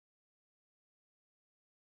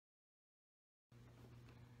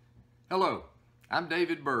Hello, I'm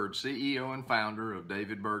David Byrd, CEO and founder of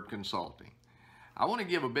David Byrd Consulting. I want to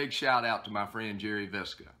give a big shout out to my friend Jerry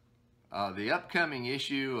Visca. The upcoming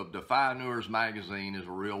issue of Defyeneurs magazine is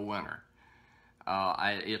a real winner.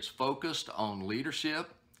 It's focused on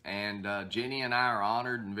leadership, and Jenny and I are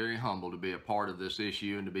honored and very humbled to be a part of this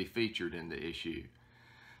issue and to be featured in the issue.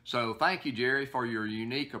 So thank you, Jerry, for your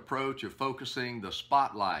unique approach of focusing the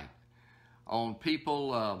spotlight on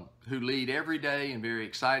people who lead every day in very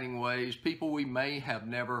exciting ways, people we may have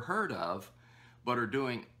never heard of, but are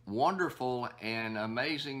doing wonderful and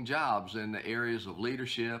amazing jobs in the areas of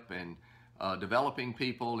leadership and developing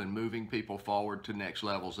people and moving people forward to next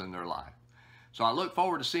levels in their life. So I look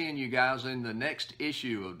forward to seeing you guys in the next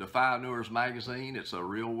issue of Defyeneurs magazine. It's a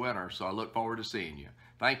real winner, so I look forward to seeing you.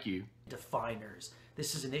 Thank you. Defyeneurs.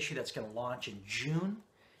 This is an issue that's going to launch in June,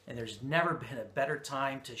 and there's never been a better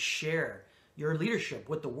time to share your leadership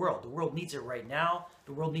with the world. The world needs it right now.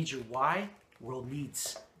 The world needs your why. The world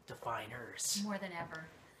needs Defyeneurs. More than ever.